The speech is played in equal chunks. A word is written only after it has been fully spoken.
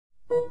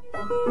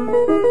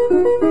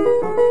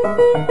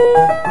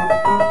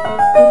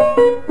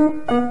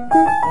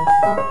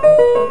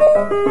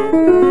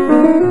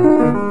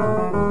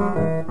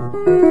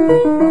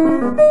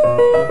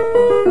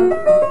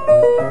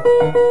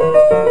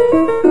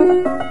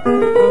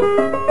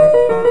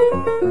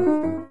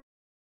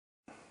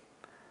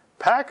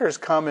Packers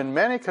come in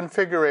many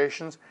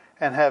configurations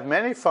and have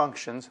many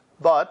functions,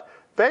 but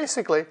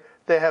basically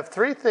they have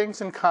three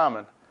things in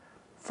common.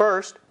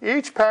 First,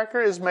 each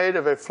packer is made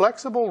of a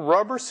flexible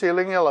rubber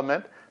sealing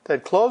element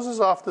that closes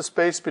off the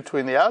space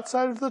between the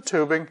outside of the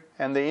tubing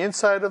and the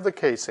inside of the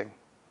casing.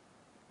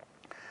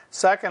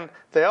 Second,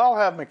 they all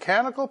have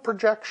mechanical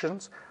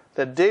projections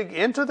that dig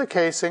into the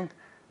casing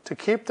to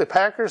keep the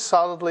packers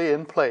solidly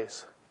in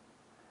place.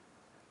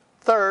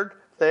 Third,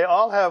 they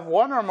all have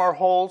one or more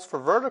holes for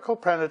vertical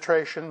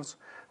penetrations,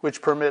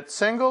 which permit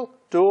single,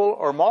 dual,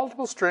 or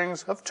multiple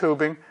strings of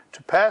tubing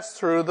to pass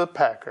through the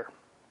packer.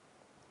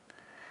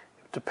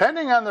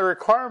 Depending on the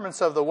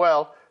requirements of the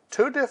well,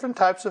 two different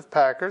types of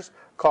packers,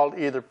 called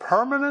either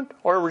permanent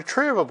or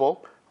retrievable,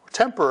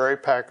 temporary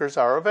packers,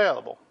 are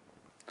available.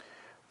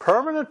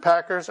 Permanent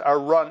packers are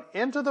run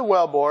into the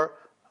wellbore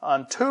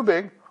on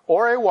tubing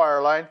or a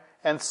wireline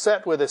and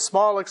set with a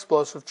small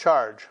explosive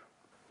charge.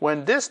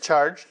 When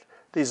discharged,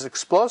 these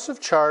explosive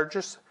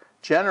charges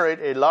generate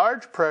a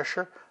large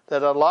pressure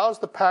that allows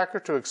the packer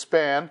to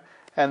expand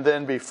and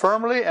then be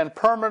firmly and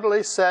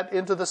permanently set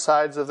into the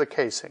sides of the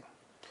casing.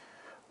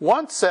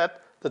 Once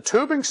set, the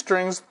tubing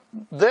strings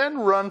then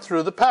run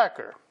through the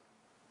packer.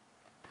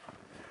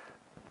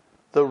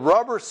 The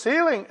rubber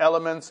sealing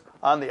elements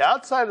on the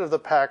outside of the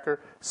packer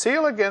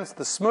seal against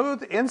the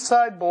smooth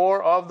inside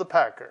bore of the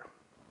packer.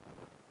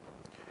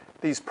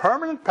 These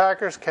permanent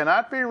packers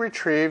cannot be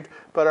retrieved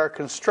but are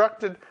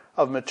constructed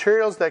of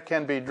materials that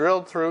can be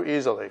drilled through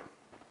easily.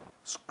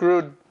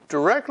 Screwed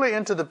directly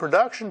into the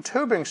production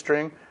tubing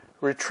string,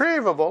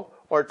 retrievable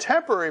or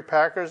temporary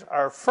packers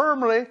are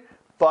firmly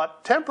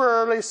but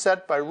temporarily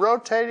set by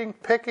rotating,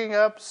 picking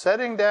up,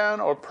 setting down,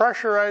 or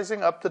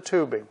pressurizing up the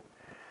tubing.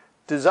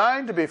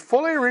 Designed to be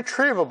fully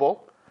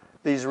retrievable,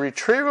 these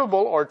retrievable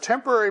or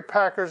temporary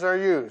packers are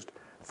used.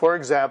 For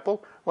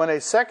example, when a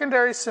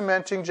secondary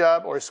cementing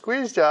job or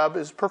squeeze job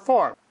is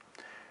performed.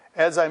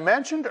 As I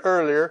mentioned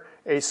earlier,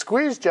 a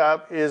squeeze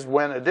job is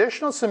when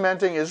additional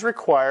cementing is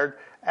required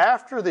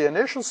after the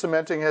initial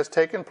cementing has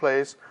taken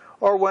place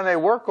or when a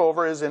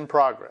workover is in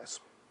progress.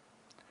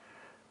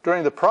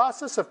 During the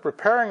process of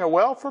preparing a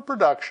well for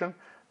production,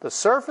 the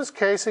surface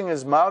casing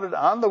is mounted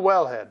on the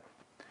wellhead.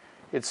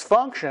 Its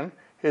function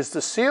is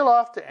to seal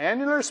off the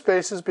annular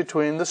spaces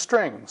between the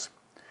strings.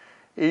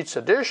 Each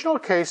additional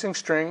casing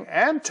string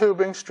and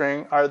tubing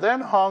string are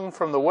then hung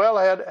from the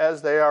wellhead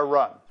as they are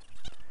run.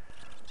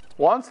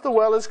 Once the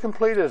well is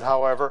completed,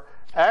 however,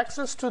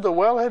 access to the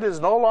wellhead is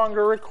no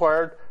longer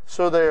required,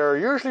 so they are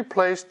usually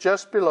placed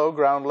just below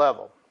ground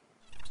level.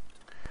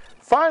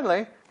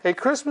 Finally, a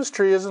Christmas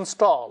tree is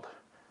installed.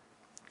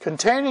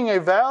 Containing a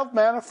valve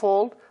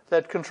manifold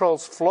that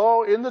controls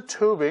flow in the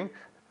tubing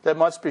that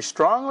must be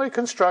strongly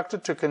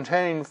constructed to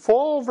contain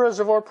full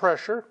reservoir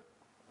pressure.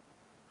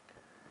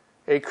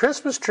 A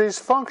Christmas tree's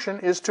function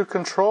is to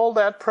control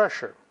that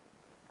pressure.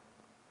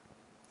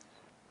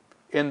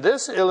 In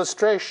this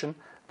illustration,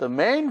 the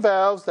main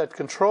valves that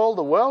control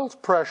the well's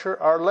pressure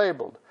are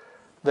labeled.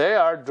 They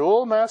are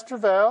dual master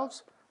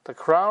valves, the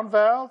crown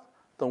valve,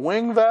 the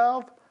wing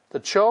valve, the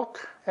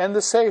choke, and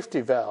the safety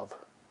valve.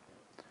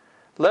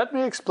 Let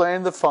me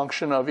explain the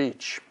function of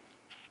each.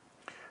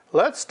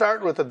 Let's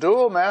start with the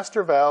dual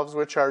master valves,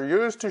 which are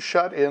used to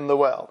shut in the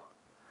well.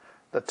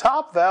 The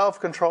top valve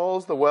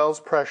controls the well's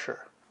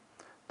pressure.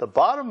 The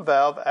bottom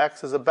valve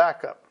acts as a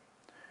backup.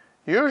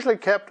 Usually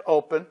kept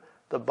open,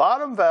 the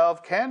bottom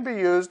valve can be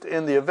used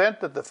in the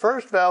event that the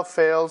first valve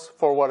fails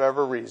for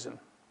whatever reason.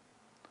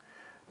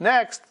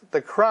 Next,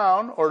 the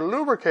crown or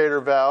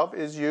lubricator valve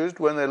is used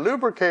when the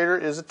lubricator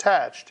is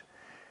attached.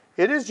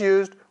 It is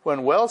used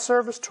when well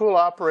service tool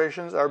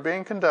operations are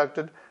being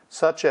conducted,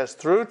 such as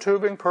through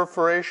tubing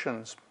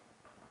perforations.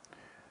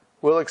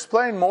 We'll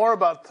explain more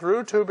about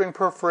through tubing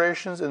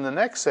perforations in the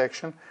next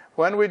section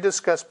when we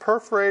discuss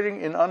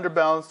perforating in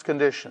underbalanced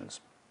conditions.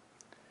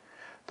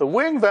 The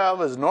wing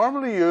valve is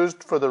normally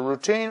used for the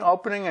routine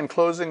opening and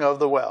closing of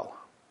the well.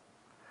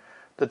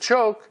 The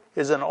choke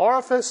is an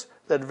orifice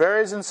that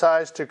varies in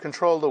size to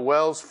control the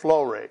well's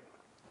flow rate.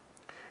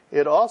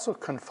 It also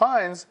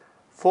confines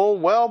full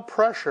well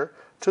pressure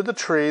to the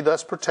tree,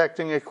 thus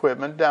protecting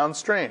equipment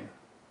downstream.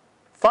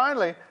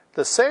 Finally,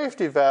 the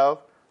safety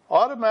valve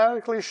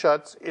automatically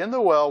shuts in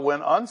the well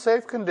when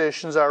unsafe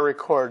conditions are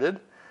recorded,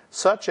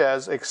 such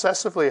as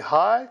excessively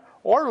high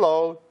or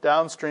low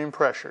downstream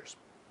pressures.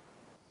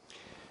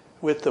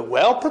 With the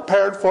well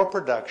prepared for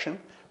production,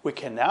 we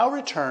can now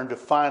return to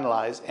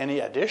finalize any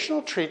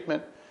additional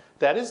treatment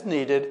that is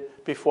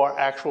needed before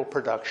actual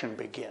production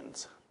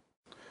begins.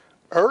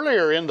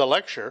 Earlier in the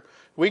lecture,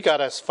 we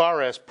got as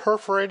far as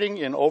perforating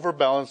in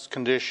overbalanced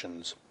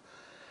conditions.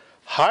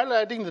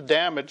 Highlighting the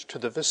damage to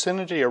the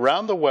vicinity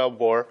around the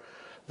wellbore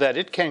that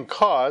it can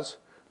cause,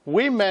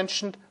 we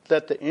mentioned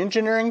that the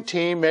engineering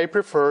team may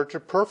prefer to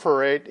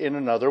perforate in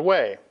another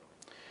way.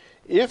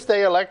 If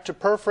they elect to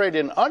perforate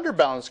in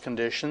underbalance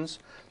conditions,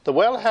 the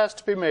well has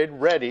to be made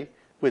ready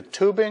with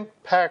tubing,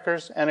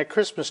 packers, and a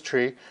Christmas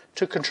tree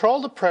to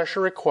control the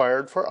pressure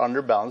required for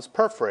underbalance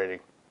perforating.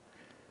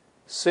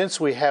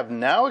 Since we have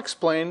now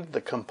explained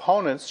the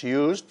components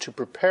used to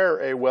prepare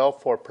a well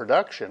for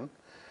production,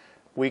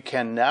 we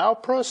can now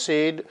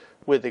proceed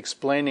with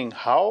explaining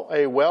how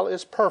a well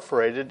is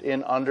perforated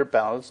in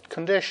underbalanced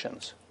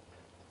conditions.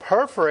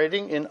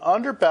 Perforating in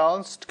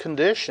underbalanced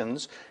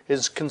conditions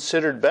is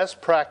considered best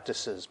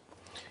practices.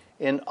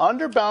 In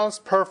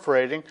underbalanced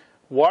perforating,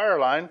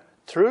 wireline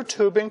through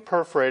tubing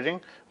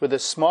perforating with a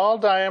small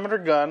diameter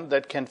gun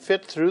that can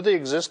fit through the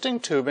existing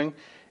tubing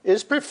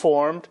is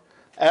performed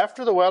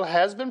after the well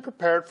has been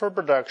prepared for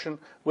production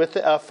with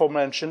the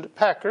aforementioned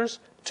packers,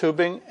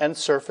 tubing, and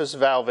surface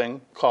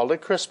valving called a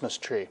Christmas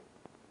tree.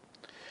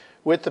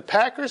 With the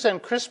packers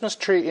and Christmas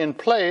tree in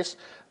place,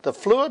 the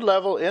fluid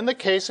level in the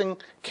casing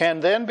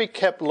can then be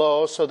kept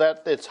low so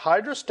that its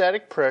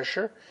hydrostatic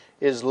pressure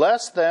is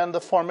less than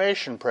the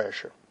formation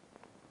pressure.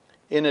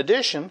 In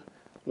addition,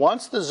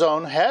 once the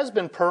zone has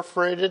been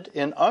perforated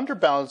in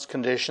underbalanced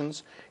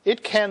conditions,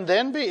 it can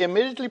then be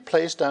immediately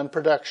placed on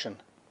production.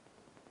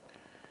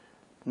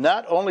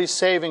 Not only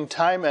saving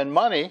time and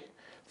money,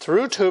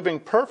 through tubing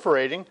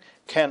perforating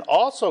can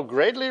also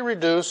greatly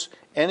reduce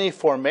any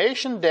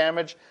formation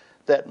damage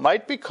that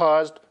might be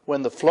caused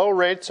when the flow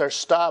rates are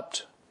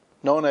stopped,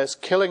 known as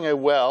killing a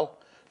well,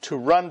 to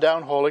run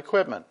downhole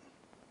equipment.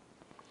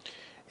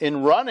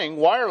 In running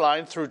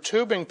wireline through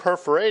tubing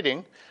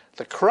perforating,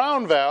 the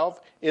crown valve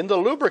in the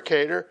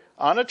lubricator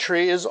on a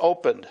tree is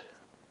opened.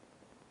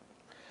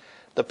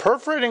 The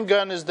perforating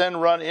gun is then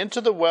run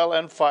into the well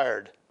and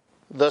fired.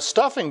 The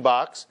stuffing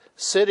box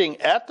sitting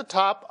at the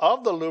top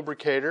of the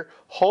lubricator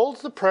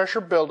holds the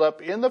pressure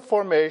buildup in the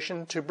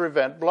formation to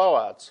prevent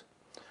blowouts.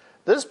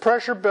 This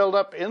pressure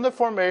buildup in the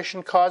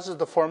formation causes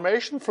the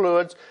formation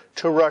fluids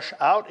to rush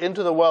out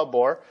into the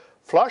wellbore,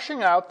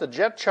 flushing out the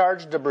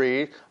jet-charged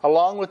debris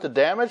along with the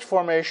damaged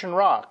formation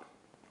rock.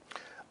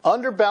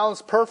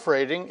 Underbalanced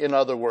perforating, in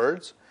other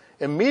words,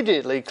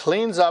 immediately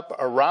cleans up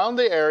around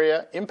the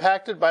area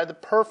impacted by the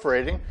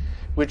perforating,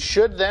 which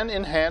should then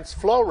enhance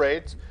flow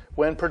rates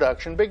when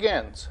production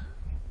begins.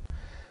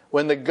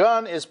 When the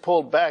gun is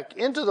pulled back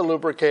into the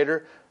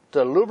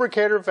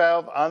lubricator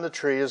valve on the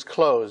tree is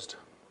closed.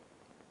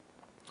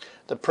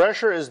 The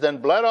pressure is then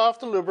bled off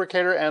the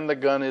lubricator and the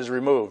gun is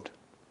removed.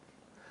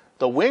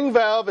 The wing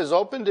valve is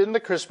opened in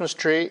the Christmas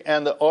tree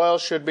and the oil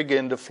should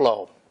begin to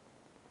flow.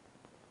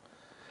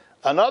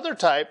 Another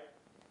type,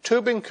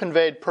 tubing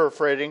conveyed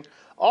perforating,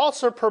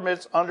 also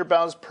permits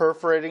underbalance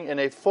perforating in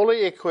a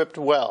fully equipped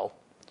well.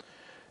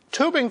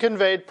 Tubing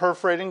conveyed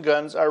perforating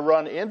guns are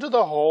run into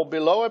the hole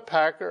below a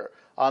packer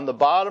on the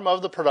bottom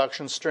of the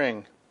production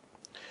string.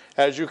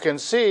 As you can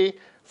see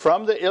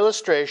from the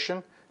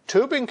illustration,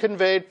 tubing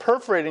conveyed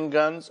perforating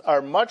guns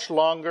are much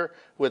longer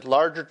with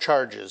larger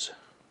charges.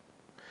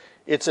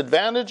 Its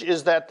advantage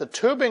is that the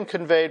tubing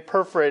conveyed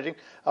perforating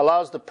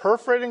allows the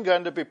perforating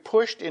gun to be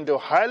pushed into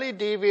highly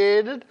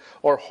deviated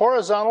or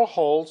horizontal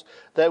holes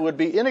that would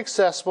be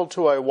inaccessible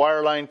to a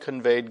wireline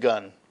conveyed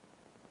gun.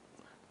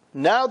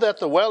 Now that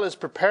the well is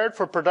prepared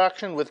for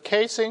production with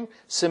casing,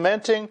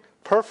 cementing,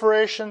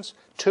 perforations,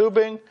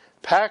 tubing,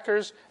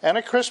 packers, and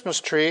a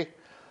Christmas tree,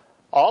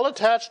 all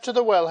attached to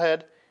the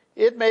wellhead,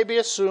 it may be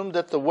assumed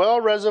that the well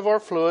reservoir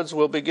fluids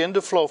will begin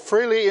to flow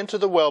freely into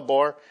the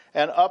wellbore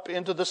and up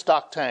into the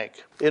stock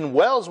tank. In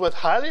wells with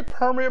highly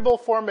permeable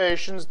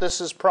formations, this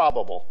is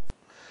probable.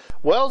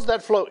 Wells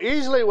that flow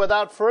easily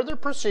without further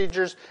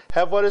procedures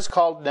have what is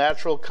called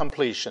natural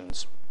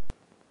completions.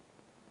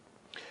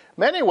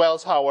 Many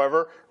wells,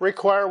 however,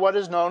 require what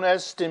is known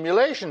as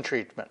stimulation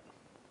treatment.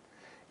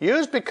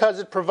 Used because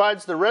it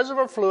provides the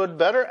reservoir fluid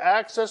better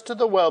access to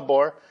the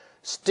wellbore,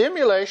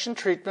 stimulation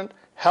treatment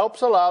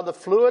helps allow the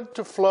fluid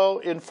to flow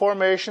in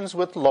formations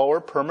with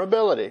lower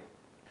permeability.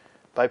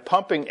 By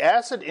pumping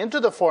acid into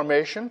the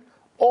formation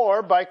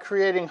or by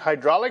creating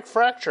hydraulic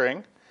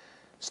fracturing,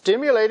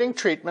 stimulating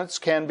treatments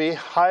can be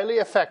highly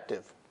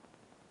effective.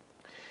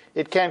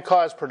 It can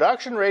cause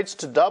production rates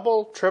to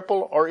double,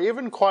 triple, or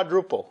even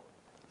quadruple.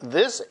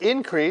 This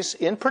increase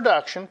in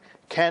production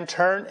can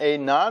turn a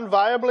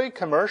non-viably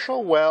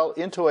commercial well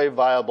into a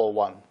viable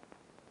one.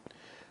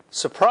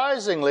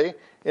 Surprisingly,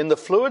 in the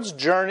fluid's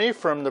journey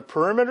from the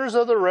perimeters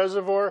of the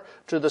reservoir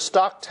to the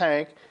stock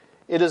tank,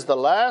 it is the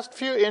last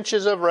few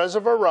inches of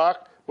reservoir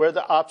rock where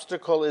the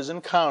obstacle is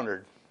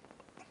encountered.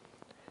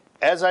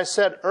 As I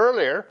said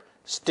earlier,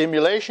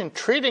 stimulation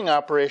treating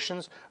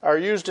operations are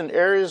used in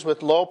areas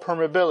with low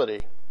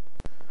permeability.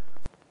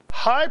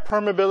 High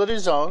permeability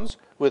zones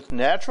with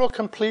natural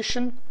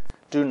completion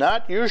do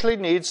not usually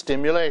need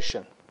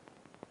stimulation.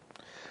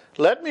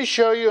 Let me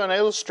show you an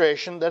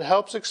illustration that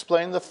helps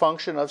explain the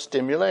function of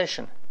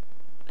stimulation.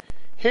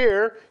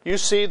 Here you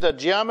see the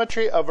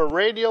geometry of a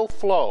radial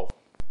flow.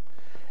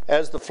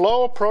 As the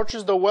flow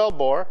approaches the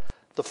wellbore,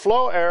 the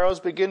flow arrows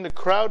begin to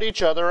crowd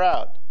each other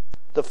out.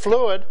 The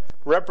fluid,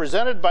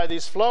 represented by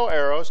these flow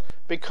arrows,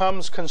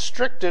 becomes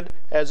constricted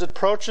as it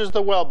approaches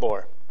the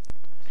wellbore.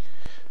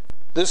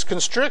 This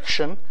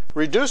constriction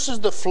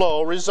reduces the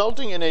flow,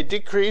 resulting in a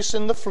decrease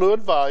in the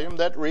fluid volume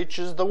that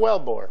reaches the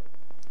wellbore.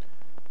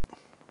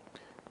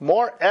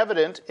 More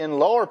evident in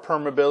lower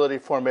permeability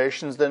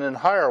formations than in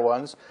higher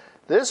ones,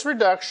 this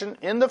reduction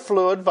in the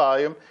fluid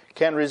volume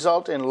can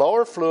result in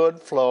lower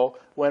fluid flow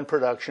when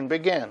production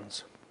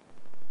begins.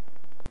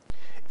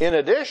 In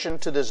addition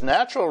to this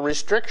natural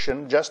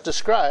restriction just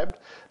described,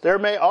 there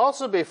may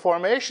also be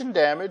formation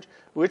damage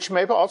which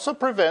may also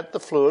prevent the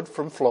fluid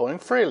from flowing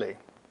freely.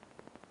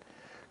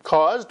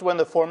 Caused when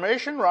the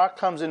formation rock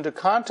comes into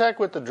contact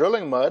with the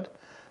drilling mud,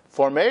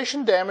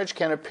 formation damage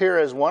can appear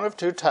as one of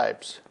two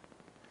types.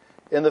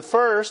 In the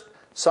first,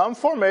 some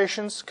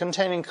formations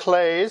containing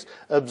clays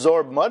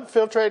absorb mud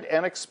filtrate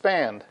and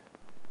expand.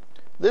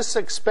 This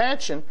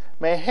expansion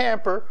may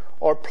hamper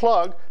or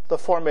plug the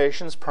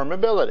formation's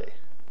permeability.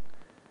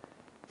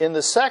 In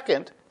the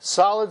second,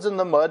 solids in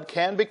the mud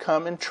can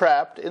become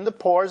entrapped in the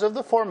pores of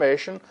the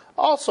formation,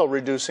 also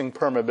reducing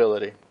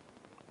permeability.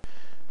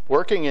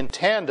 Working in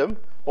tandem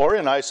or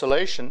in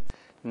isolation,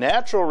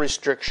 natural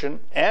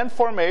restriction and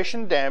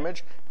formation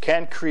damage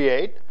can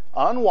create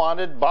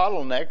unwanted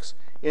bottlenecks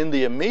in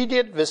the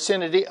immediate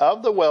vicinity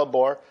of the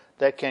wellbore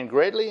that can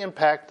greatly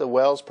impact the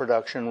well's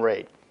production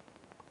rate.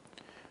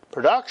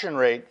 Production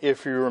rate,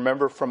 if you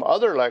remember from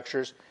other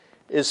lectures,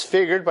 is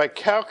figured by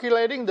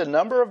calculating the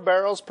number of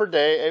barrels per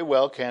day a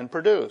well can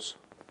produce.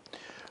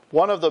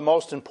 One of the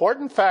most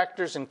important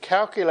factors in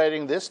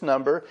calculating this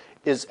number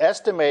is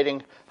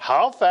estimating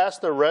how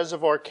fast the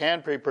reservoir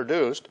can be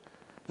produced,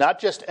 not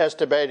just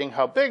estimating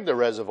how big the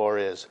reservoir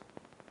is.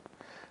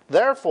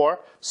 Therefore,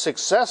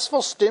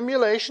 successful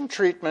stimulation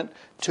treatment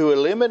to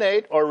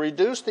eliminate or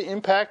reduce the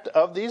impact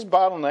of these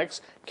bottlenecks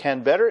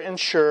can better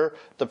ensure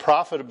the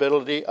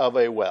profitability of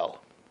a well.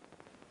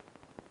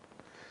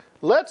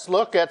 Let's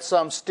look at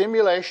some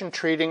stimulation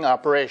treating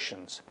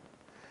operations.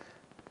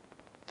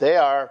 They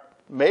are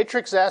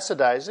matrix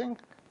acidizing,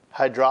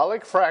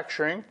 hydraulic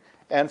fracturing,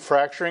 and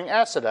fracturing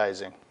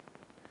acidizing.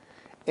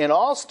 In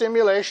all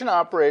stimulation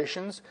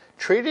operations,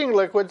 treating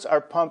liquids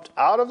are pumped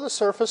out of the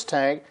surface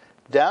tank,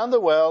 down the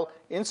well,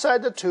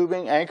 inside the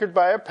tubing anchored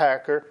by a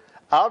packer,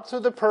 out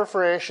through the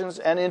perforations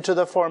and into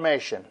the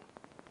formation.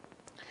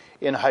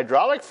 In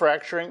hydraulic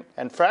fracturing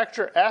and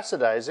fracture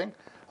acidizing,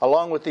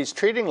 along with these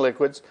treating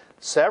liquids,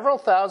 several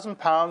thousand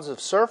pounds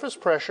of surface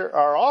pressure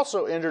are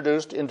also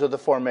introduced into the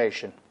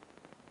formation.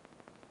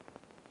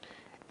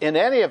 In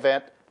any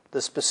event,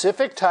 the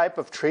specific type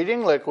of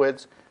treating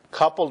liquids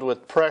coupled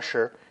with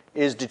pressure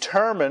is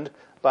determined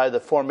by the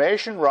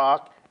formation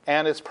rock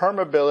and its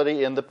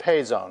permeability in the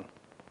pay zone.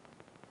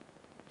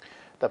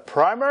 The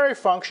primary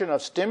function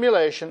of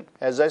stimulation,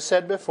 as I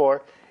said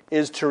before,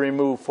 is to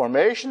remove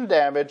formation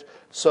damage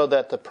so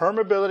that the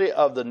permeability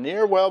of the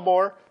near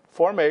wellbore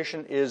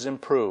formation is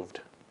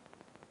improved.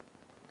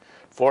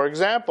 For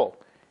example,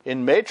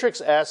 in matrix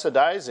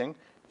acidizing,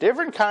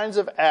 different kinds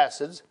of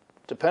acids,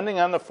 depending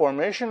on the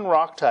formation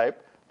rock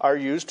type, are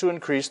used to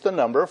increase the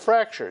number of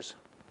fractures.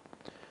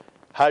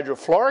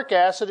 Hydrofluoric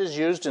acid is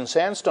used in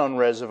sandstone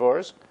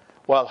reservoirs,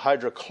 while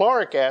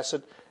hydrochloric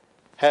acid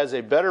has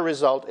a better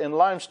result in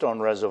limestone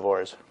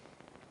reservoirs.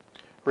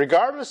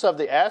 Regardless of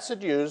the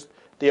acid used,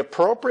 the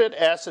appropriate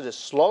acid is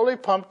slowly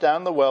pumped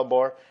down the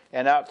wellbore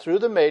and out through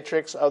the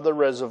matrix of the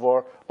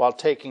reservoir while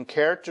taking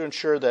care to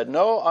ensure that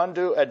no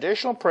undue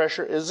additional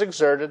pressure is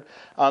exerted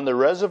on the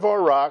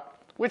reservoir rock,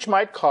 which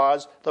might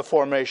cause the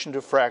formation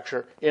to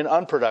fracture in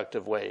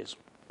unproductive ways.